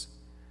us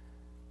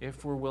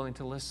if we're willing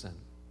to listen.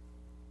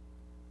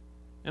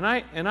 And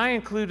I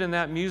include in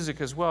that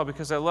music as well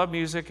because I love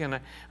music, and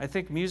I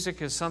think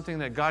music is something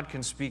that God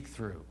can speak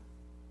through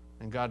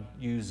and God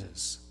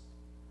uses.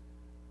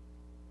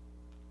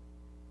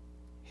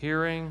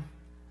 Hearing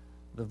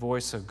the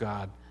voice of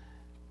God.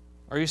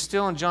 Are you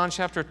still in John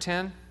chapter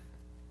 10?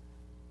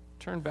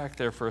 Turn back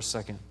there for a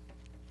second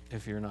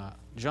if you're not.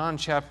 John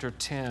chapter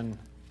 10,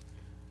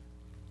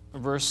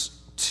 verse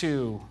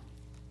 2.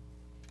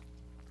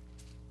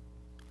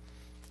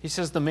 He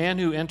says, the man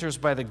who enters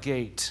by the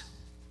gate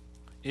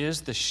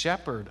is the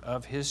shepherd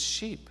of his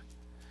sheep.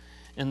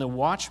 And the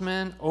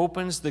watchman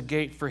opens the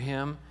gate for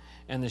him,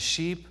 and the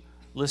sheep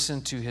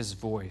listen to his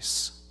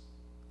voice.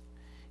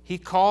 He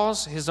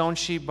calls his own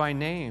sheep by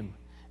name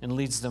and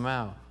leads them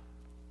out.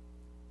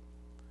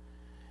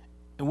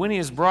 And when he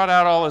has brought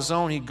out all his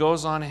own, he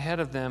goes on ahead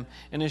of them,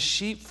 and his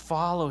sheep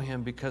follow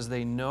him because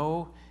they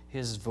know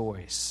his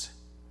voice.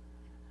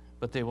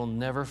 But they will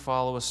never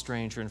follow a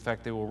stranger. In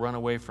fact, they will run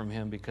away from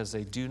him because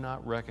they do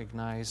not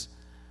recognize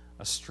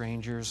a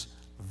stranger's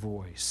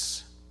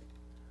voice.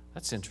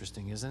 That's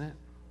interesting, isn't it?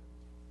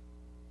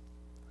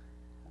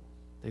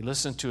 They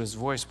listen to his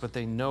voice, but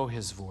they know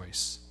his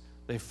voice.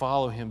 They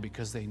follow him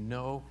because they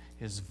know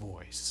his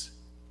voice.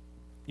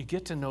 You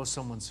get to know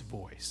someone's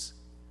voice.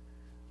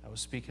 I was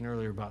speaking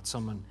earlier about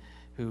someone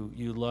who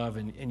you love,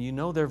 and you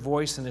know their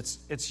voice, and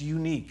it's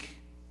unique.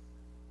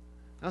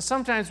 Now,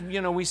 sometimes,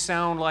 you know, we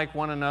sound like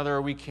one another,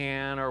 or we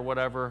can, or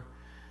whatever.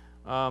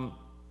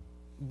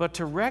 But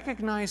to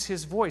recognize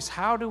his voice,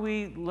 how do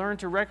we learn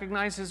to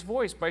recognize his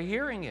voice? By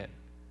hearing it,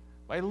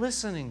 by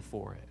listening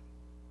for it.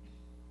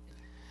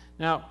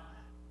 Now,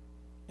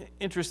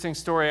 interesting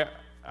story.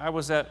 I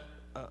was at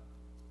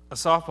a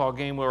softball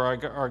game where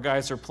our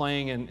guys are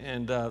playing,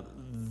 and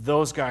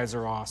those guys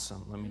are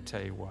awesome. Let me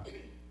tell you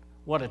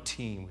what a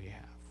team we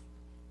have.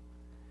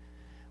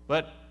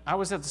 But I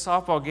was at the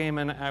softball game,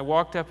 and I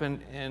walked up,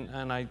 and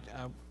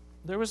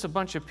there was a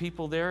bunch of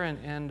people there,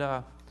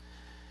 and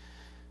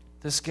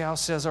this gal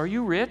says, "Are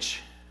you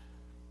rich?"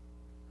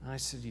 And I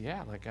said,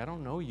 "Yeah, like I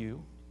don't know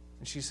you."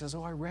 And she says,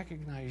 "Oh, I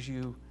recognize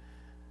you.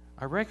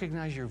 I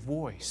recognize your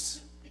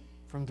voice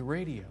from the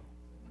radio."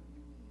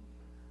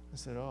 I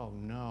said, "Oh,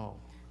 no.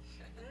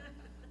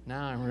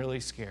 Now I'm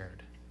really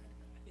scared."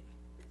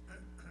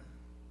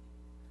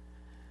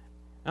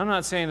 I'm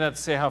not saying that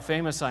to say how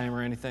famous I am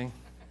or anything.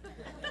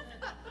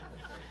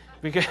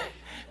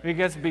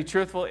 because to be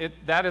truthful,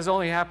 that has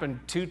only happened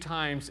 2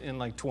 times in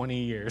like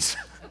 20 years.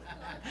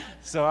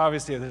 So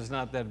obviously there's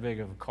not that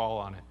big of a call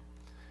on it.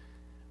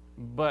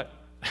 But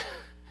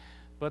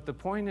the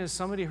point is,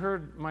 somebody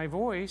heard my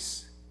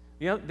voice.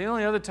 The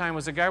only other time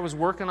was a guy was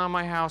working on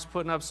my house,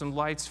 putting up some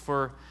lights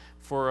for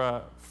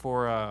a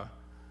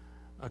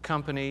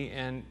company,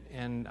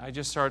 and I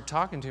just started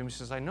talking to him. He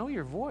says, "I know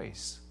your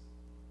voice."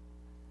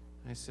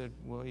 I said,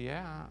 "Well,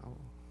 yeah,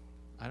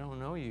 I don't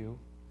know you."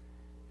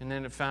 And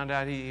then it found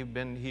out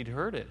he'd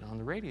heard it on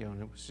the radio,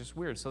 and it was just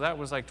weird. So that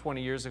was like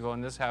 20 years ago,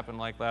 and this happened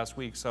like last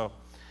week. So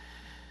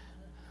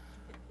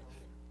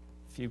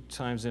a few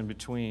times in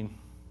between.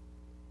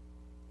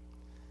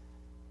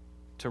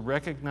 To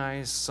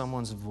recognize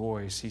someone's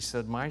voice, he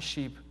said, "My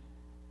sheep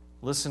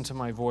listen to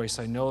my voice.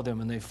 I know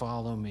them, and they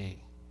follow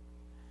me."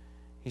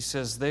 He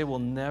says they will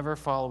never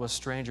follow a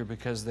stranger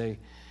because they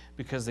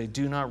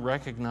do not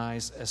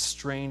recognize a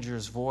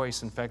stranger's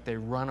voice. In fact, they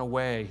run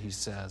away, he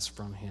says,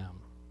 from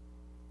him.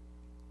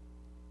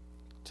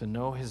 To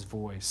know his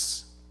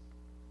voice,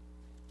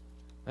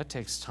 that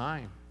takes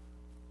time.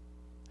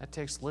 That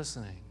takes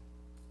listening.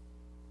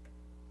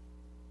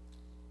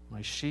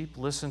 My sheep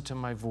listen to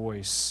my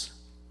voice.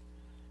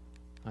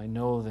 I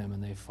know them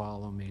and they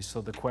follow me. So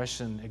the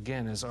question,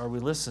 again, is, are we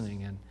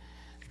listening? And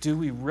do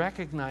we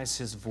recognize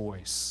his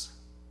voice?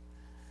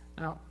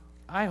 Now,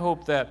 I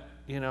hope that,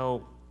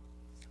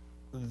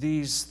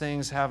 these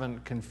things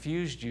haven't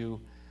confused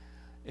you,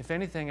 if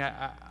anything,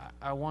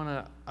 I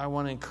want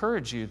to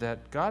encourage you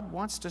that God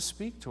wants to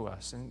speak to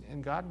us,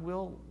 and God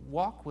will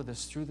walk with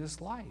us through this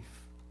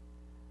life.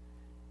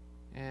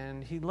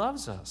 And He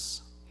loves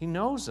us. He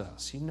knows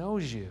us. He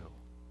knows you.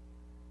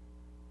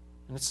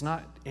 And it's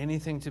not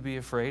anything to be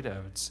afraid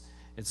of.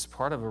 It's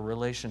part of a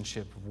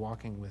relationship of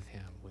walking with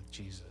Him, with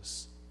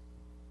Jesus.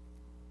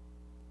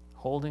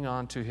 Holding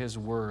on to His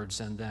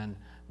words, and then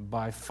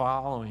by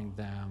following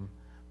them,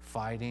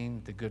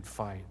 fighting the good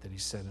fight that He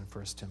said in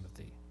 1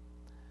 Timothy.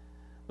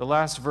 The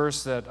last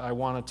verse that I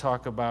want to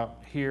talk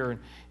about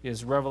here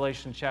is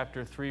Revelation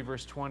chapter 3,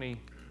 verse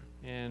 20.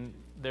 And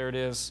there it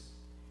is.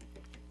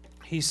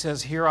 He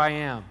says, "Here I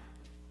am."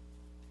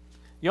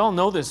 You all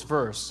know this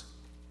verse,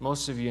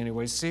 most of you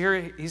anyway. So here,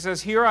 he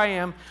says, "Here I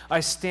am. I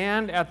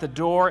stand at the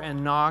door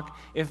and knock.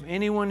 If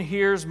anyone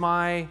hears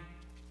my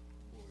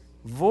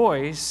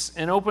voice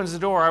and opens the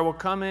door, I will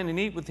come in and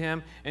eat with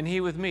him and he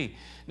with me."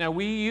 Now,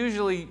 we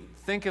usually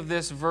think of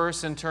this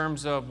verse in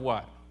terms of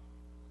what?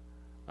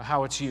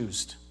 How it's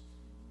used.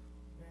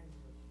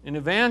 In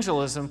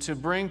evangelism, to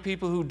bring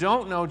people who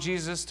don't know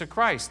Jesus to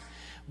Christ.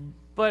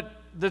 But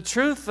the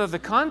truth of the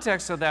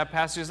context of that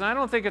passage, and I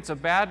don't think it's a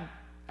bad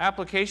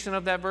application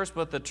of that verse,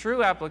 but the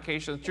true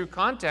application, the true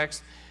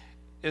context,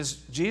 is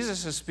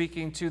Jesus is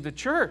speaking to the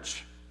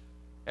church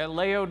at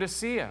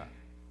Laodicea.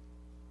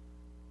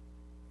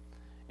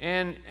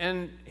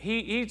 And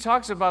he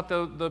talks about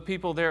the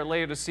people there at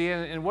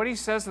Laodicea, and what he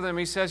says to them,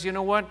 he says, you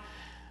know what?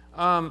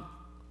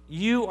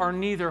 You are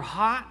neither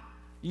hot,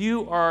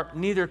 you are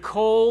neither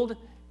cold.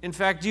 In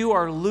fact, you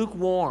are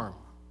lukewarm.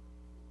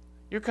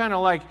 You're kind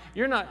of like,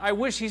 you're not,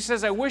 he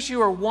says, I wish you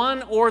were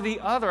one or the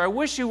other. I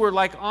wish you were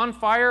like on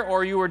fire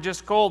or you were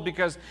just cold,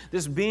 because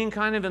this being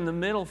kind of in the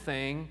middle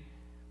thing,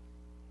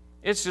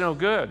 it's no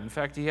good. In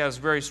fact, he has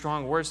very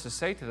strong words to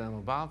say to them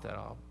about that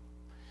all.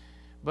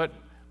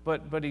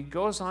 But he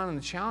goes on in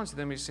the challenge to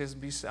them. He says,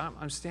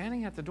 I'm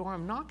standing at the door,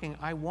 I'm knocking.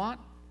 I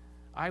want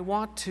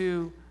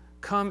to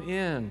come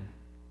in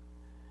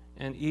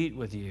and eat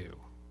with you.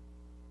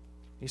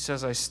 He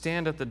says, I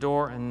stand at the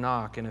door and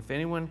knock, and if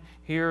anyone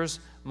hears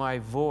my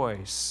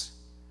voice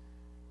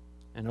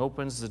and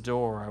opens the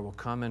door, I will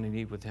come in and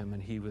eat with him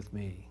and he with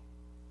me.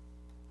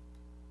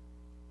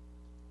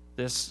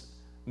 This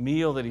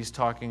meal that he's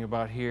talking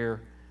about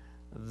here,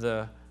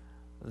 the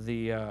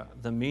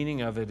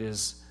meaning of it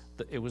is,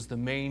 it was the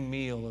main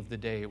meal of the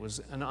day. It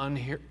was an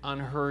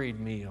unhurried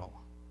meal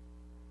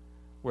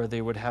where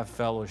they would have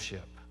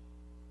fellowship.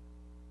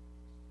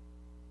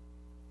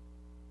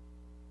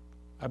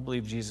 I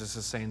believe Jesus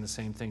is saying the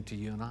same thing to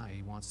you and I.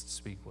 He wants to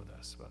speak with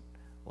us. But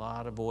a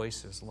lot of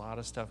voices, a lot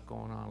of stuff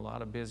going on, a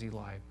lot of busy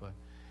life. But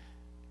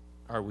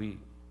are we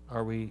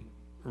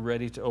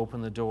ready to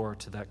open the door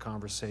to that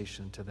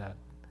conversation, to that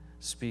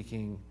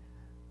speaking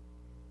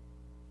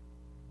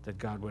that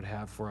God would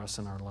have for us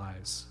in our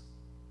lives?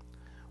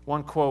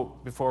 One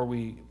quote before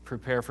we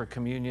prepare for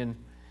communion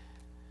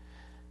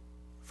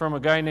from a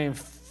guy named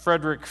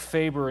Frederick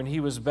Faber, and he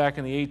was back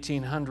in the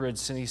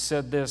 1800s, and he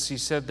said this. He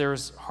said,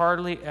 there's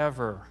hardly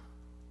ever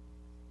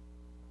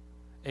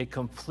a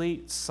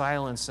complete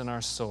silence in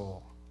our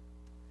soul.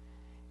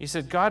 He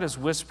said, God is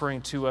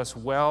whispering to us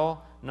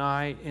well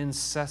nigh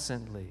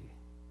incessantly.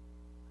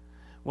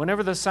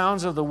 Whenever the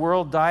sounds of the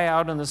world die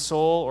out in the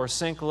soul or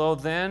sink low,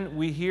 then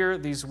we hear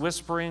these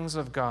whisperings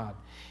of God.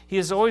 He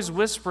is always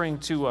whispering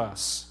to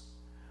us.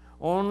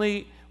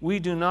 Only we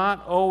do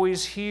not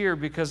always hear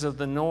because of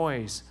the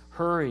noise,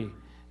 hurry,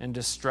 and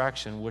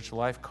distraction which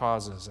life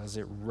causes as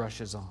it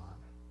rushes on.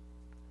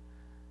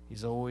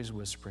 He's always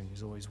whispering.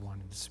 He's always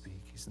wanting to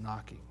speak. He's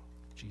knocking,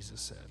 Jesus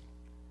said.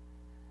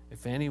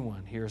 If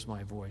anyone hears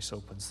my voice,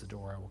 opens the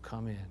door, I will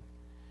come in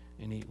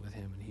and eat with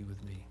him and he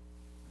with me.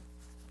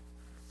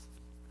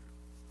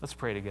 Let's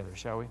pray together,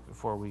 shall we,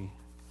 before we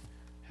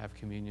have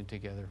communion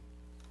together.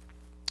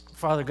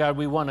 Father God,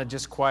 we want to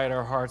just quiet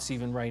our hearts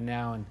even right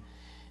now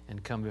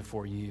and come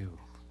before you.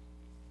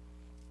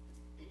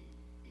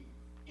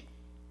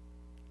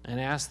 And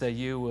ask that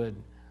you would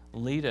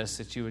lead us,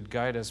 that you would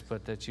guide us,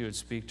 but that you would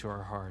speak to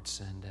our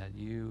hearts, and that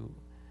you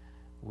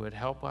would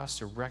help us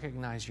to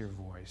recognize your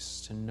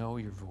voice, to know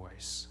your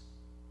voice,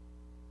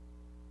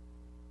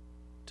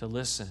 to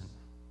listen,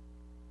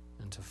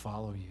 and to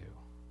follow you.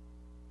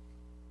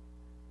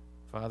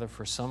 Father,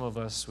 for some of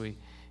us,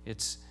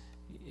 it's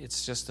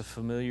just a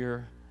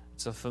familiar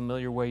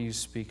way you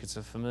speak. It's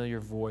a familiar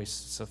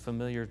voice. It's a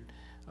familiar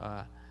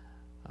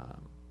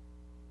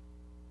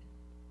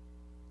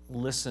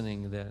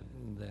listening that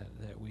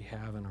we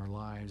have in our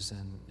lives,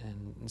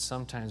 and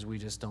sometimes we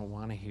just don't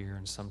want to hear,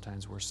 and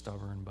sometimes we're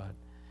stubborn. But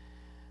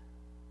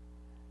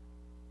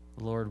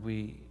Lord,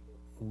 we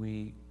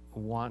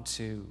want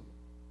to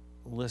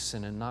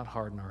listen and not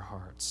harden our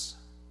hearts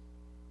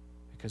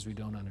because we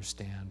don't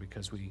understand,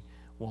 because we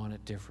want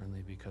it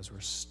differently, because we're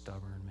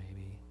stubborn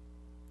maybe.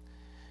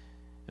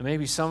 And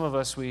maybe some of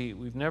us,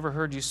 we've never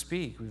heard you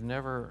speak. We've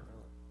never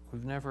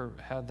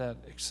had that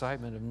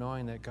excitement of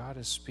knowing that God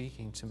is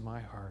speaking to my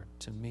heart,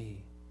 to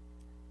me,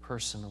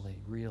 personally,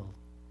 real.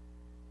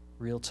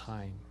 real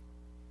time.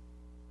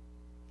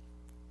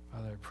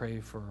 Father, I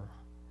pray for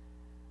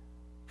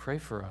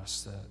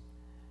us that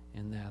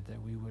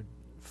we would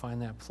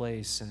find that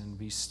place and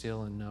be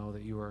still and know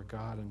that you are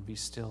God, and be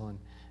still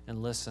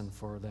and listen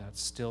for that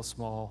still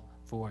small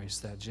voice,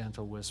 that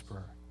gentle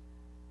whisper.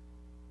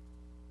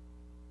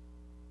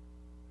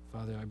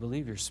 Father, I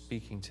believe you're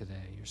speaking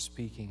today. You're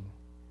speaking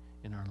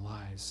in our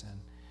lives, and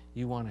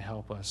you want to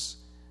help us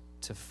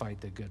to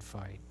fight the good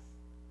fight.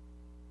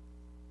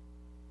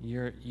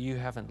 You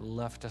haven't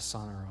left us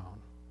on our own.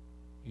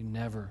 You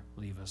never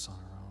leave us on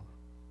our own.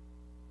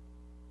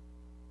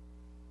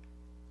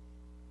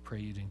 Pray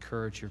you'd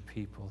encourage your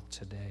people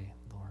today,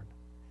 Lord.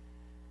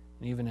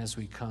 And even as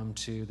we come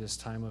to this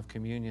time of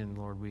communion,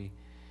 Lord,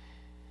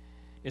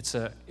 it's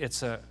a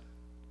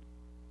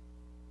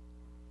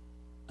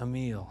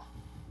meal.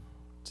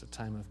 It's a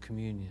time of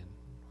communion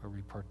where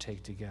we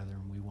partake together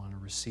and we want to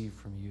receive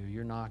from you.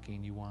 You're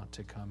knocking, you want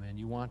to come in.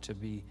 You want to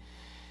be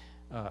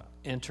an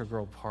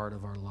integral part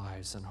of our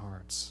lives and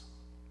hearts.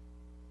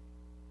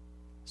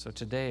 So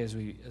today, as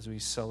we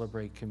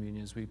celebrate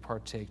communion, as we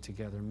partake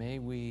together, may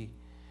we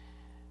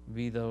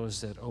be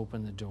those that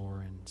open the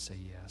door and say,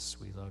 yes,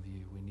 we love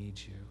you, we need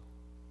you.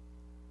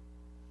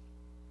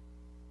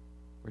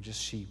 We're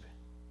just sheep.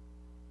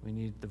 We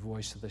need the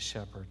voice of the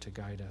shepherd to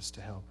guide us,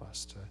 to help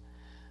us,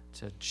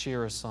 to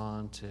cheer us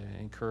on, to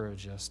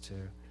encourage us, to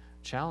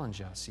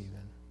challenge us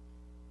even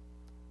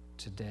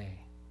today.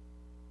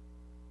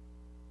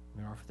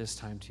 We offer this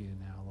time to you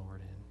now,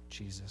 Lord, in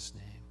Jesus'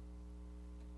 name.